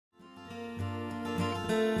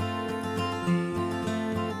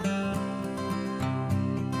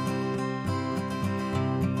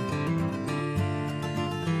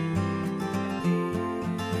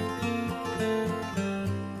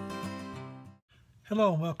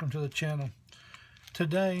Hello and welcome to the channel.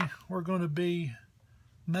 Today we're going to be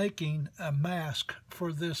making a mask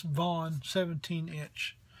for this Vaughan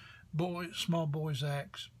 17-inch small boy's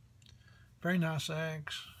axe. Very nice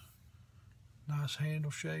axe, nice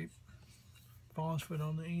handle shape, Vaughan's foot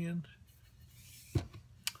on the end.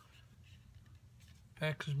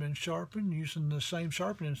 Axe has been sharpened using the same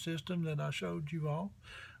sharpening system that I showed you all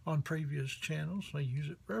on previous channels. I use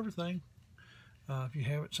it for everything. If you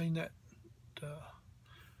haven't seen that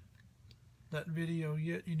video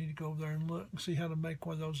yet, you need to go over there and look and see how to make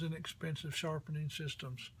one of those inexpensive sharpening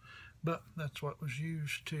systems. But that's what was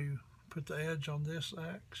used to put the edge on this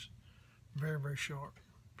axe. Very, very sharp.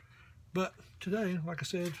 But today, like I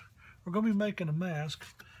said, we're going to be making a mask.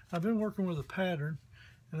 I've been working with a pattern,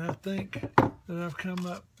 and I think that I've come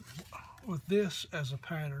up with this as a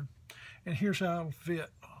pattern. And here's how it'll fit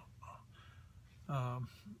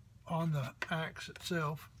on the axe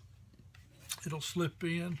itself. It'll slip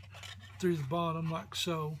in through the bottom like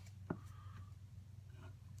so.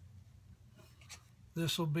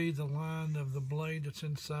 This will be the line of the blade that's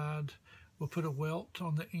inside. We'll put a welt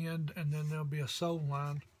on the end, and then there'll be a sew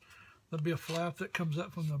line. There'll be a flap that comes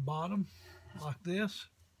up from the bottom like this,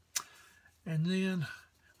 and then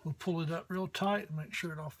we'll pull it up real tight and make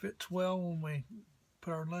sure it all fits well when we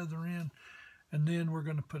put our leather in. And then we're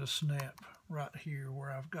going to put a snap right here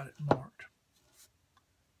where I've got it marked.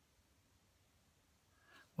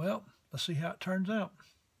 Well, let's see how it turns out.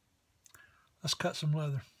 Let's cut some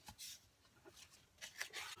leather.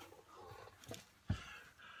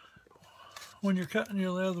 When you're cutting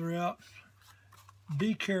your leather out,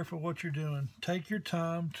 be careful what you're doing. Take your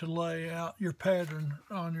time to lay out your pattern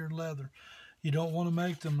on your leather. You don't want to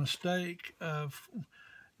make the mistake of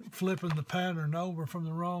flipping the pattern over from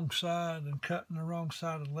the wrong side and cutting the wrong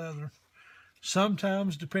side of leather.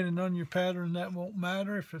 Sometimes, depending on your pattern, that won't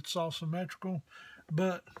matter if it's all symmetrical.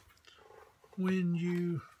 But when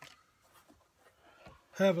you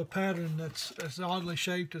have a pattern that's as oddly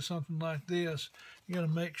shaped as something like this, you got to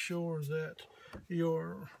make sure that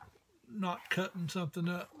you're not cutting something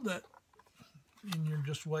up and you're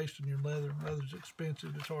just wasting your leather. Leather's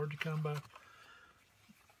expensive, it's hard to come by.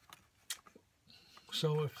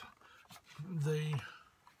 So if the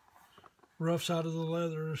rough side of the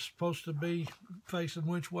leather is supposed to be facing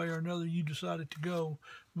which way or another you decided to go,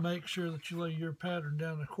 make sure that you lay your pattern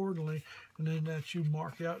down accordingly, and then that you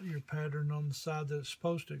mark out your pattern on the side that it's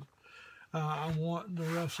supposed to. I want the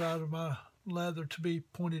rough side of my leather to be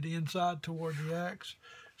pointed inside toward the axe,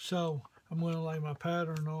 so I'm going to lay my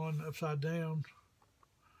pattern on upside down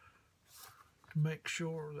to make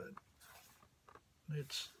sure that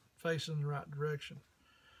it's facing the right direction.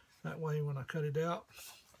 That way when I cut it out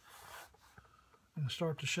and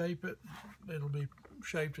start to shape it, it'll be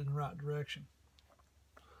shaped in the right direction.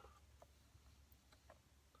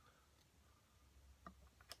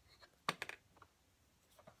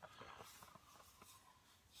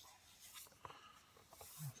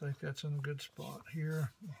 I think that's in a good spot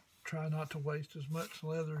here. Try not to waste as much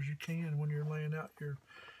leather as you can when you're laying out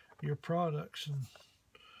your products, and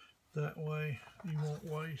that way you won't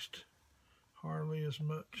waste hardly as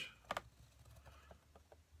much.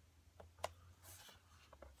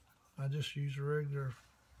 I just use a regular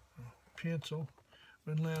pencil.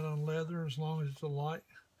 Been laying on leather as long as it's a light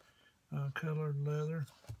colored leather.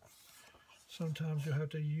 Sometimes you'll have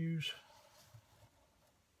to use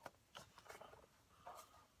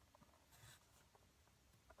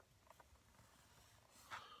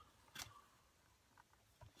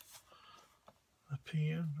a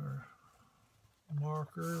pen or a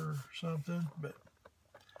marker or something, but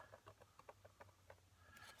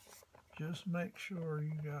just make sure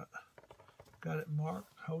you got it marked.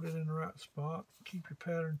 Hold it in the right spot. Keep your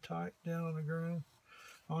pattern tight down on the ground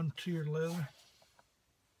onto your leather.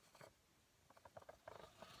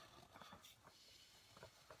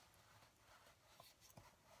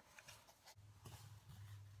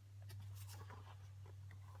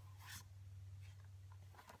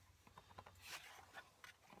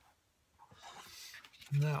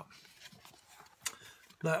 Now,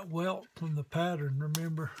 that welt from the pattern,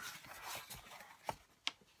 remember,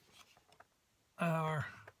 our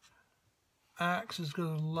axe is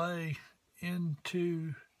going to lay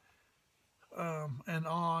into and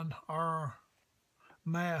on our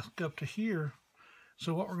mask up to here.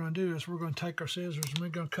 So what we're going to do is we're going to take our scissors and we're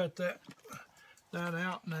going to cut that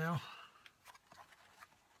out now,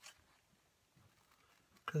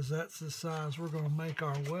 because that's the size we're going to make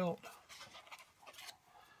our welt.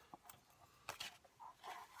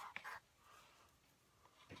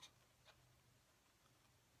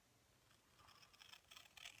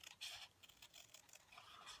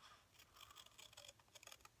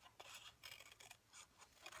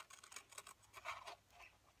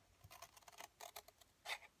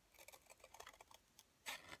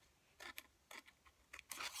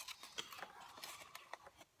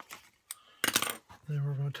 Then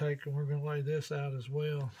we're going to take and we're going to lay this out as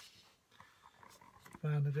well.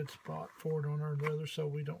 Find a good spot for it on our leather so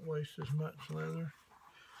we don't waste as much leather.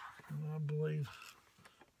 And I believe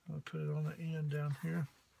I'll put it on the end down here.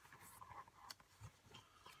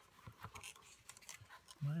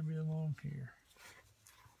 Maybe along here.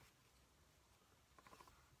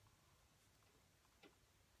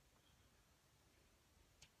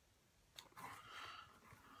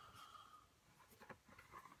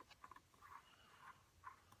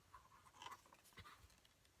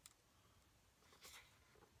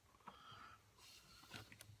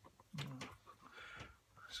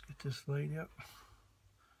 Let's get this laid up.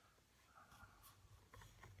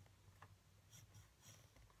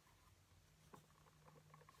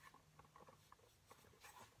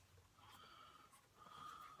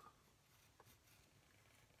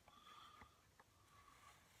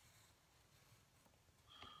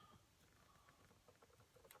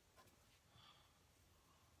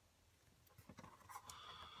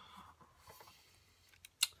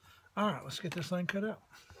 All right, let's get this thing cut out.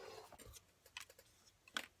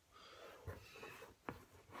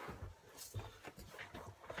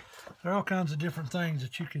 There are all kinds of different things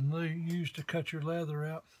that you can use to cut your leather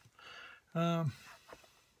out.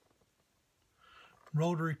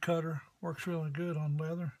 Rotary cutter works really good on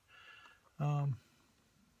leather. You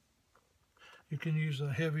can use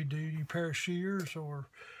a heavy-duty pair of shears or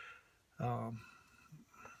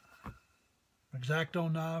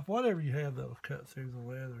X-Acto knife, whatever you have that'll cut through the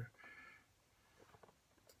leather.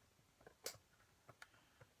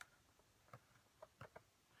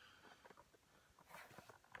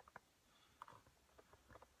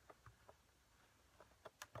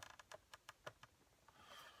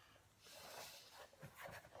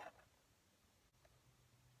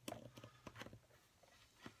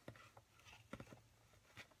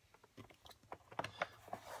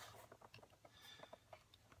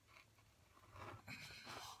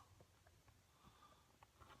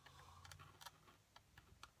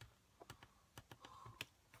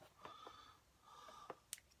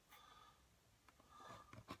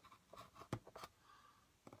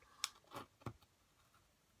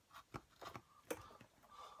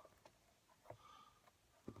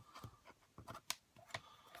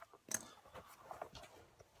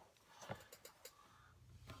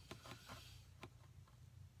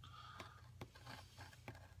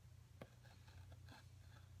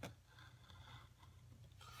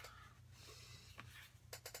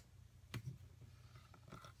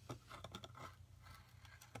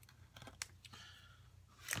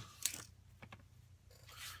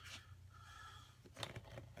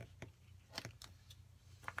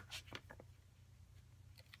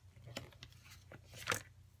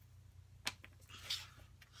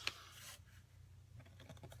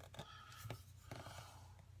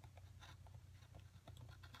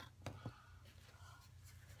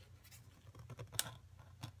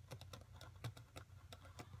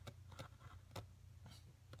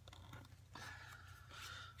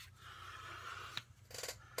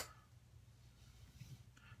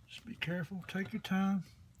 Just be careful, take your time,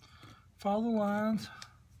 follow the lines,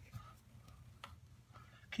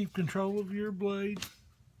 keep control of your blade.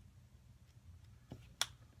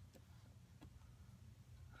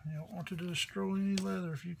 You don't want to destroy any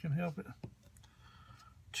leather if you can help it.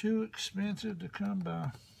 Too expensive to come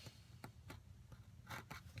by.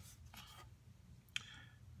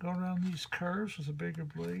 Go around these curves with a bigger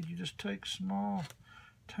blade. You just take small,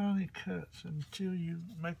 tiny cuts until you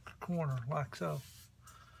make the corner like so.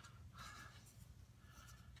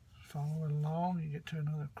 Follow it along, you get to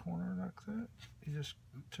another corner like that. You just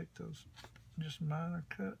take those just minor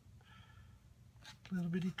cut, little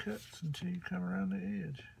bitty cuts until you come around the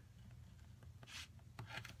edge.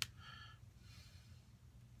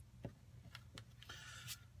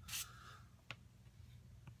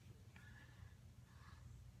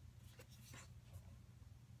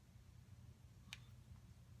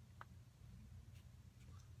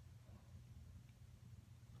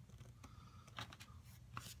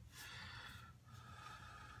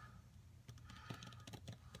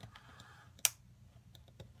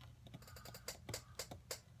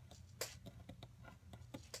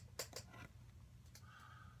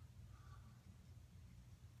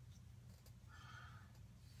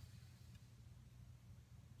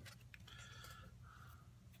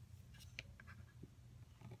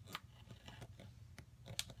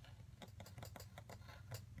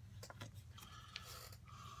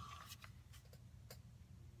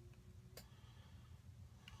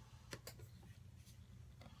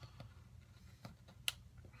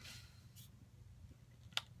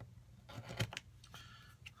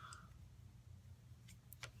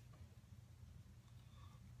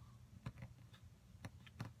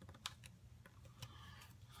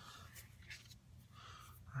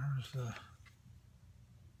 There's the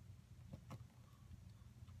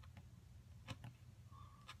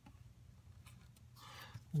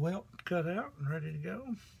welt cut out and ready to go.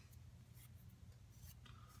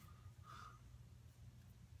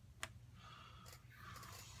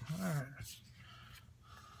 All right.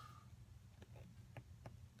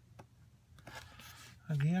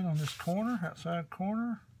 Again, on this corner, outside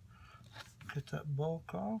corner, get that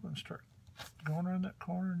bulk off and start going around that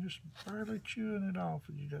corner and just barely chewing it off.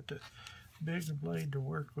 And you got that bigger blade to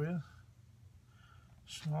work with.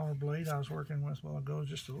 Smaller blade I was working with a while ago,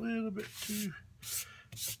 just a little bit too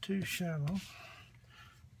shallow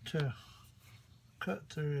to cut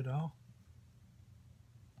through it all.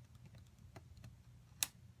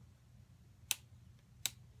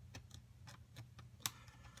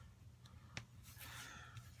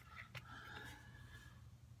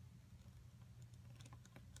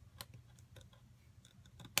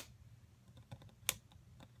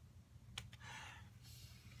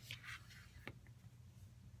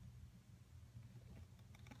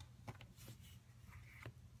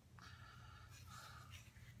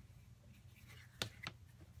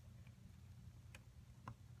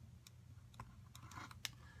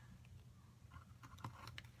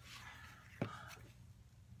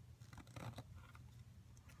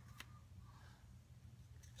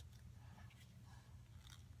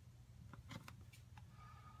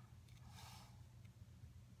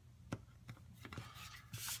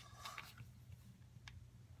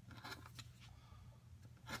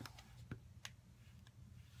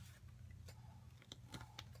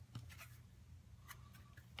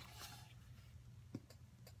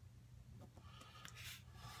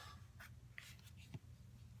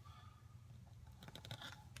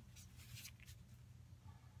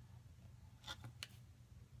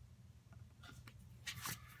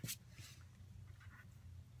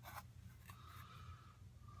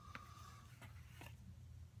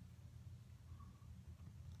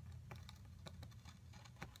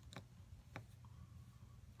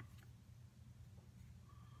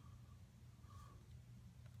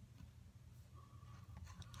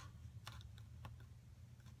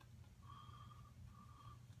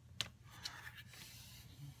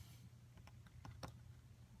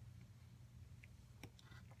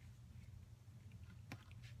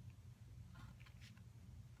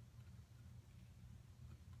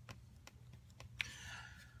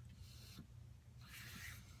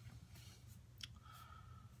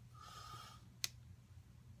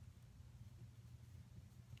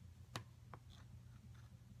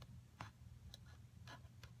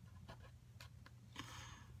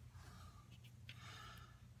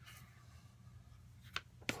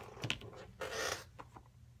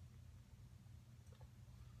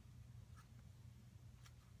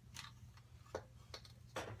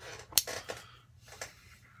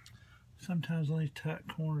 Sometimes on these tight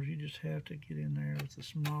corners you just have to get in there with a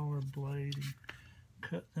smaller blade and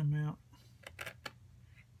cut them out.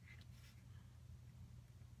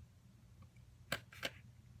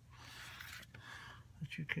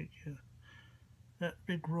 That you could get that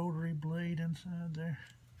big rotary blade inside there.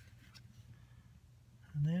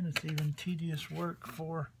 And then it's even tedious work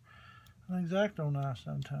for an X-Acto knife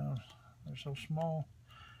sometimes. They're so small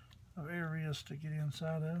of areas to get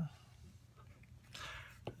inside of.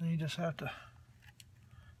 And you just have to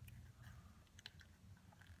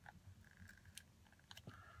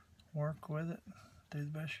work with it, do the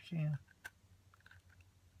best you can.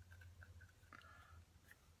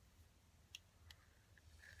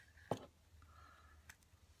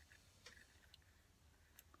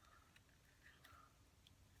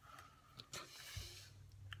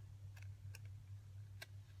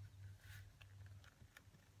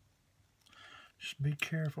 Just be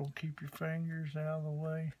careful, keep your fingers out of the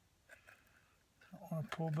way. Don't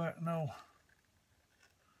want to pull back no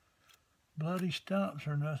bloody stumps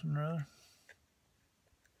or nothing or other.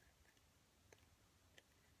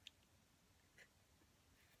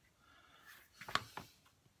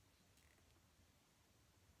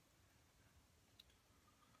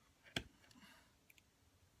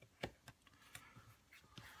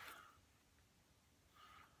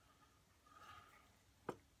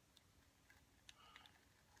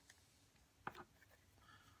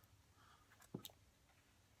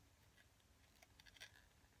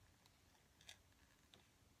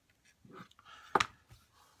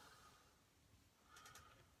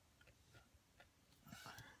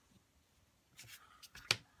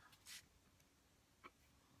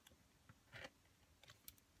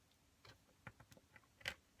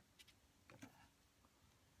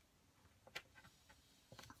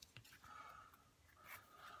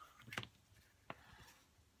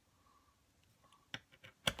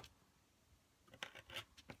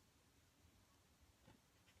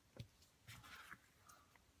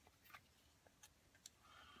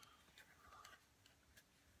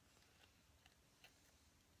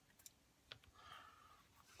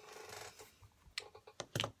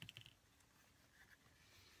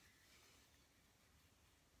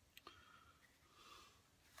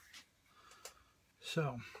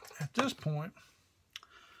 So at this point,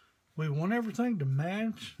 we want everything to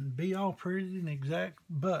match and be all pretty and exact,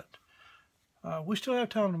 but we still have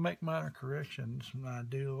time to make minor corrections. And I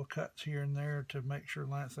do little cuts here and there to make sure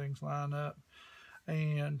things line up.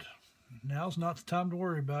 And now's not the time to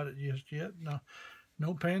worry about it just yet.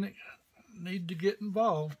 No panic. Need to get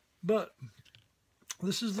involved. But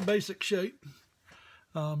this is the basic shape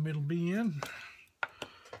it'll be in.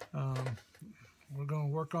 We're going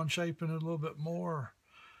to work on shaping it a little bit more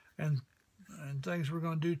and things we're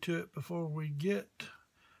going to do to it before we get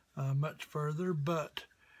much further. But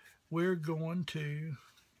we're going to,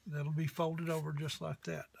 that'll be folded over just like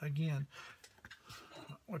that. Again,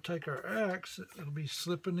 we'll take our axe, it'll be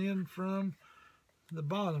slipping in from the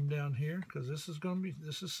bottom down here, because this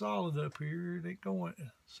is solid up here. It ain't going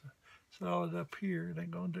solid up here. It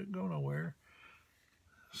ain't going to go nowhere.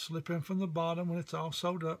 Slip in from the bottom when it's all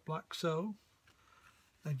sewed up like so.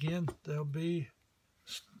 Again, they'll be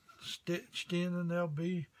stitched in, and they'll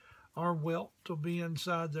be, our welt will be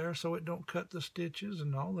inside there so it don't cut the stitches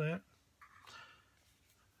and all that.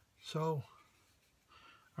 So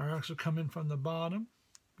our axe will come in from the bottom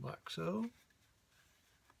like so.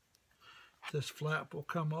 This flap will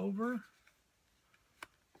come over,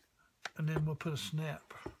 and then we'll put a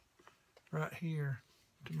snap right here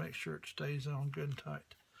to make sure it stays on good and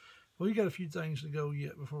tight. Well, we got a few things to go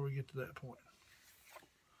yet before we get to that point.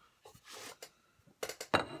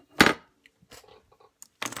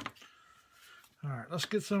 All right, let's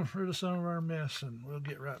get rid of some of our mess, and we'll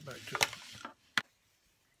get right back to it.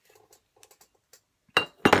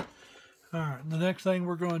 All right, the next thing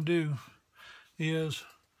we're going to do is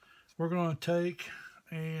we're going to take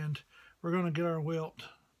and we're going to get our welt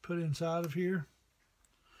put inside of here,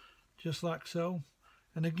 just like so.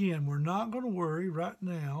 And again, we're not going to worry right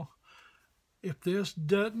now if this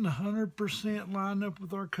doesn't 100% line up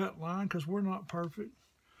with our cut line, because we're not perfect.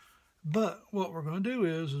 But what we're going to do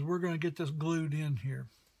is we're going to get this glued in here.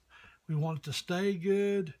 We want it to stay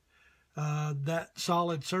good. That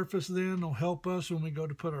solid surface then will help us when we go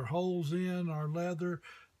to put our holes in our leather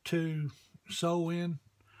to sew in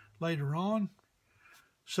later on.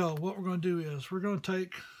 So what we're going to do is we're going to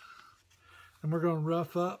take and we're going to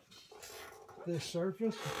rough up this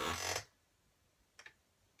surface.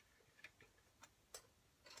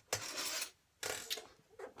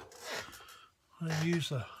 I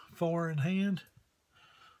use a 4 in hand,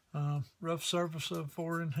 rough surface of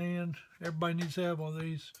 4 in hand. Everybody needs to have one of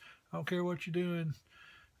these. I don't care what you're doing.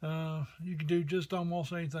 You can do just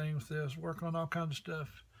almost anything with this. Work on all kinds of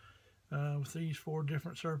stuff with these 4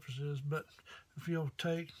 different surfaces. But if you'll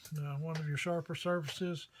take one of your sharper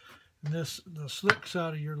surfaces and the slick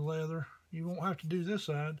side of your leather, you won't have to do this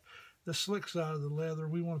side. The slick side of the leather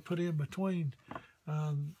we want to put in between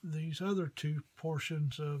these other 2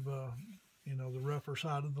 portions of the rougher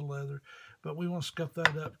side of the leather, but we want to scuff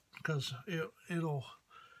that up because it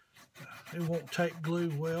won't take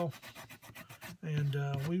glue well, and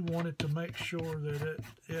we want it to make sure that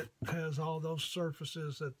it has all those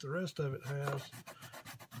surfaces that the rest of it has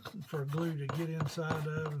for glue to get inside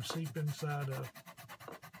of and seep inside of.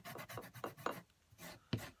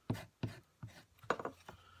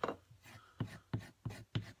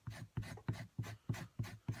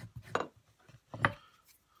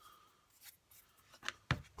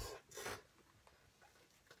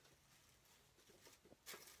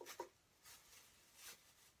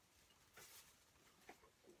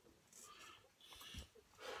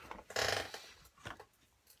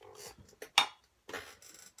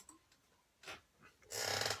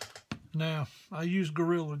 Now, I use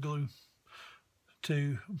Gorilla Glue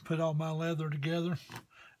to put all my leather together,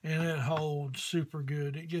 and it holds super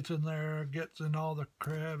good. It gets in there, gets in all the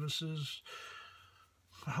crevices,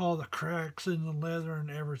 all the cracks in the leather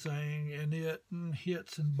and everything, and it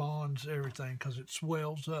hits and bonds everything because it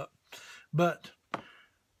swells up. But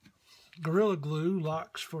Gorilla Glue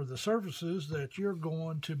locks for the surfaces that you're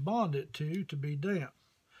going to bond it to be damp.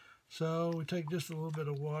 So we take just a little bit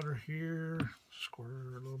of water here,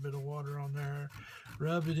 squirt a little bit of water on there,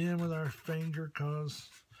 rub it in with our finger because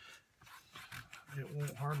it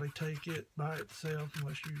won't hardly take it by itself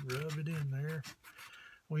unless you rub it in there.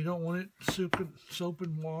 We don't want it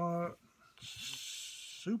soaping wet,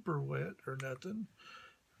 super wet or nothing,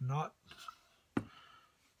 not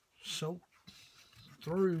soaked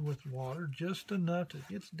through with water, just enough that it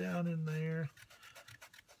gets down in there.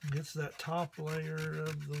 Gets that top layer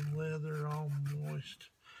of the leather all moist.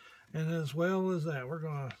 And as well as that, we're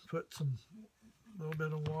going to put a little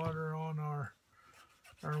bit of water on our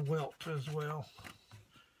welt as well.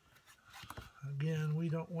 Again, we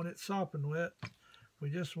don't want it sopping wet. We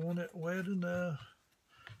just want it wet enough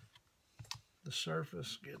the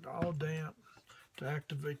surface get all damp to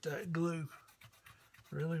activate that glue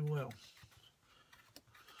really well.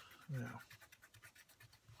 Now,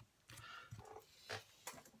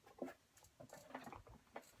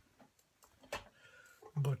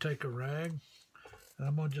 I'm going to take a rag and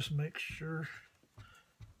I'm going to just make sure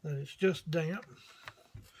that it's just damp.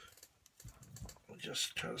 We'll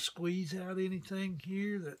just try to squeeze out anything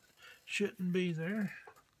here that shouldn't be there.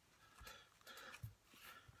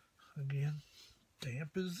 Again,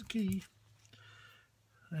 damp is the key.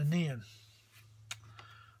 And then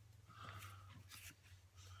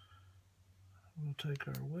we'll take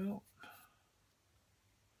our welt.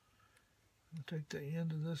 We'll take the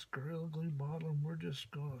end of this Gorilla Glue bottle and we're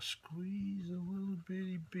just going to squeeze a little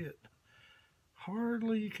bitty bit.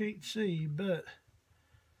 Hardly you can't see, but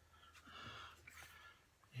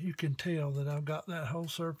you can tell that I've got that whole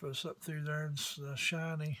surface up through there. It's the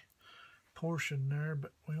shiny portion there,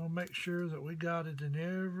 but we want to make sure that we got it in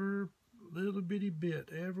every little bitty bit,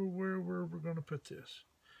 everywhere where we're going to put this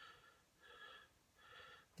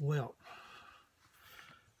welt.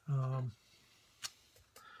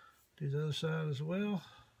 Do the other side as well.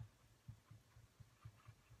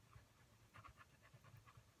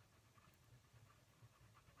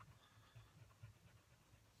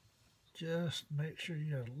 Just make sure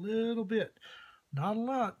you got a little bit, not a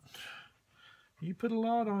lot. You put a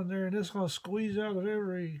lot on there and it's going to squeeze out of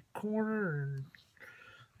every corner and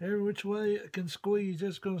every which way it can squeeze.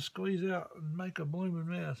 It's going to squeeze out and make a blooming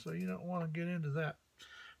mess, so you don't want to get into that.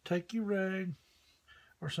 Take your rag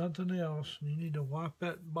or something else, and you need to wipe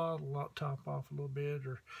that bottle top off a little bit,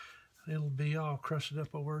 or it'll be all crusted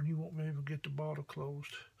up over and you won't be able to get the bottle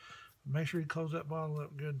closed. Make sure you close that bottle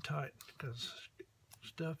up good and tight, because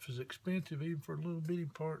stuff is expensive even for a little bitty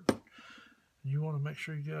part. You want to make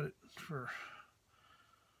sure you got it for,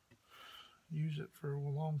 use it for a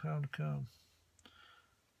long time to come.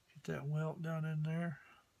 Get that welt down in there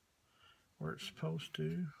where it's supposed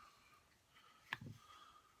to.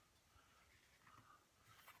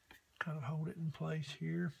 Kind of hold it in place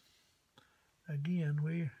here. Again,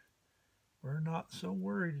 we're not so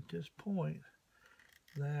worried at this point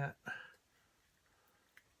that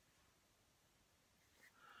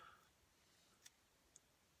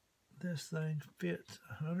this thing fits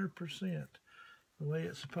 100% the way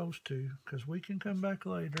it's supposed to, because we can come back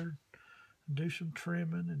later and do some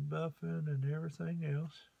trimming and buffing and everything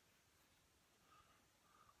else.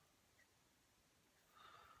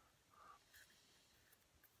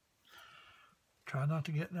 Try not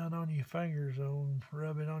to get down on your fingers though and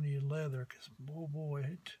rub it on your leather, because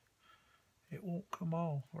boy, it won't come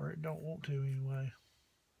off, or it don't want to anyway.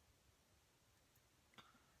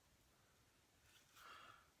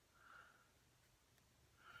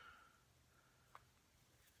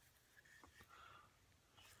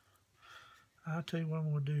 I'll tell you what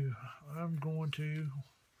I'm going to do. I'm going to,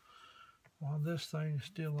 while this thing is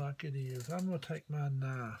still like it is, I'm going to take my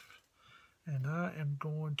knife and I am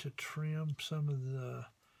going to trim some of the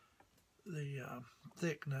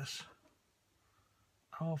thickness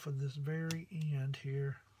off of this very end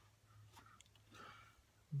here,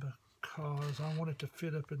 because I want it to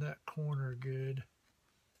fit up in that corner good.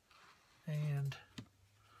 And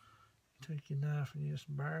take your knife and you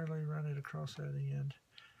just barely run it across that end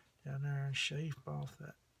down there and shave off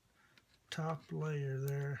that top layer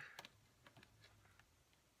there.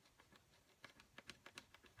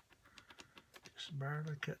 Just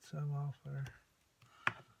barely cut some off there.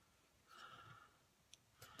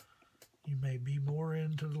 You may be more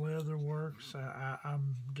into the leather works.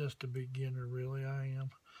 I'm just a beginner, really. I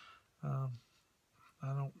am.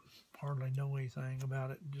 I don't hardly know anything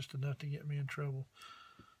about it, just enough to get me in trouble.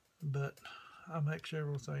 But I make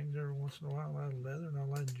several things every once in a while out of leather, and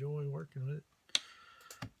I enjoy working with it.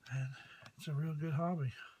 And it's a real good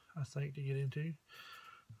hobby, I think, to get into.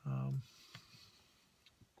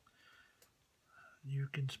 You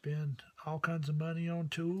can spend all kinds of money on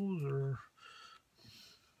tools, or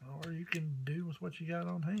you can do with what you got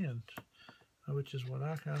on hand, which is what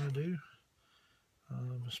I kind of do,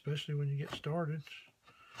 especially when you get started.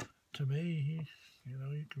 To me, you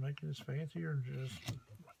know, you can make it as fancy or just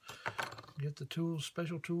get the tools,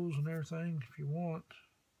 special tools and everything if you want.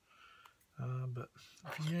 But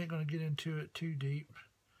if you ain't going to get into it too deep,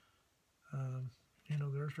 you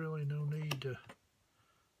know, there's really no need to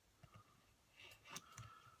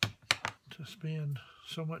spend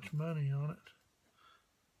so much money on it.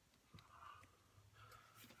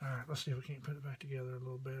 Alright, let's see if we can't put it back together a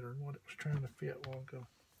little better than what it was trying to fit a while ago.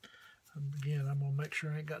 And again, I'm going to make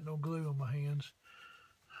sure I ain't got no glue on my hands.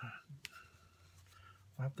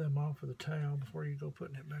 Wipe them off with a towel before you go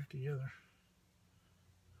putting it back together.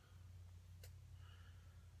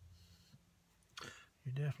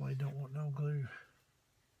 You definitely don't want no glue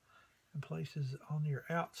in places on your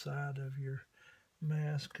outside of your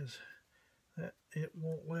mask, because that it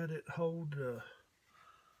won't let it hold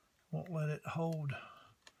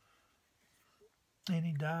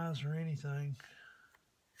any dyes or anything.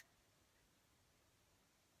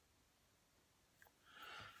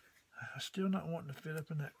 I'm still not wanting to fit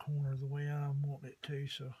up in that corner the way I'm wanting it to,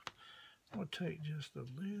 so I'll take just a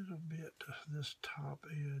little bit of this top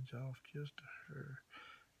edge off just to her,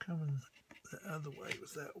 coming the other way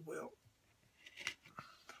with that welt.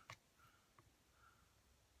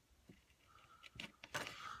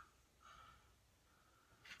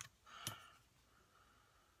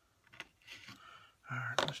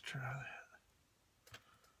 Alright, let's try that.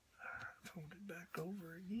 Alright, fold it back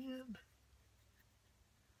over again.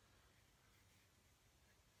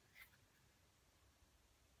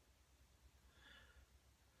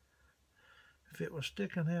 If it was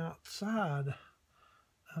sticking outside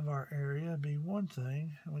of our area, it'd be one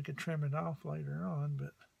thing, and we could trim it off later on,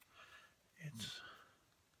 but it's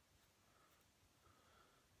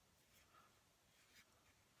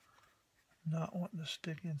not wanting to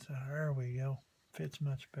stick inside. There we go. Fits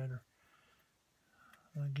much better.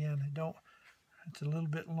 Again, it's a little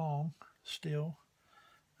bit long still.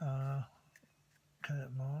 Cut it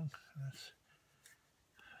long. That's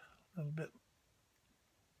a little bit,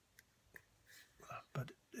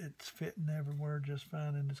 but it's fitting everywhere just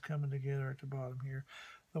fine, and it's coming together at the bottom here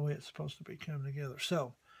the way it's supposed to be coming together.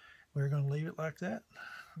 So we're going to leave it like that.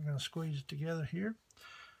 I'm going to squeeze it together here.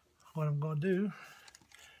 What I'm going to do,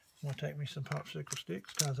 I'm going to take me some popsicle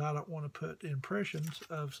sticks, because I don't want to put impressions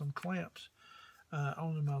of some clamps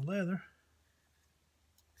onto my leather.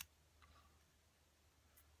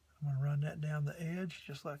 I'm going to run that down the edge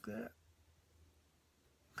just like that,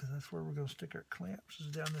 because that's where we're going to stick our clamps, is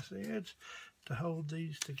down this edge, to hold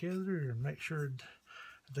these together and make sure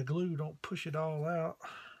the glue don't push it all out,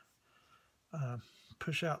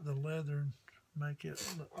 push out the leather and make it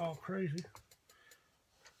look all crazy.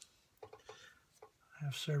 I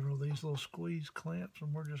have several of these little squeeze clamps,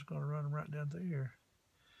 and we're just going to run them right down through here,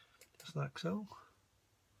 just like so.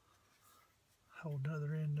 Hold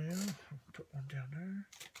another end down, put one down there.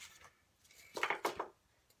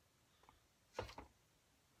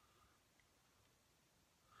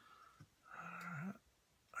 Alright,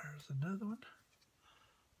 there's another one.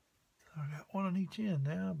 I got one on each end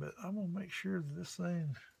now, but I'm going to make sure that this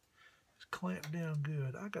thing is clamped down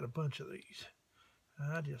good. I got a bunch of these.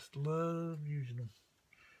 I just love using them.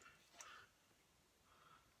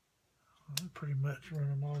 I pretty much run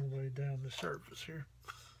them all the way down the surface here.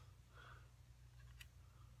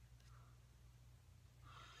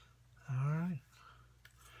 Alright,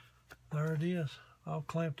 there it is, all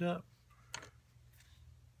clamped up.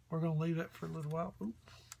 We're going to leave that for a little while. Oop,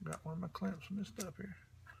 got one of my clamps messed up here.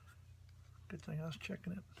 Good thing I was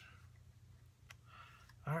checking it.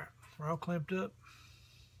 Alright, we're all clamped up.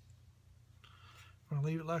 We're going to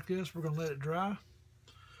leave it like this. We're going to let it dry.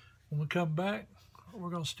 When we come back, we're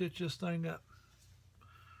going to stitch this thing up.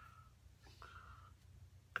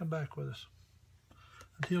 Come back with us.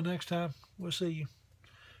 Until next time, we'll see you.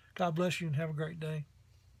 God bless you and have a great day.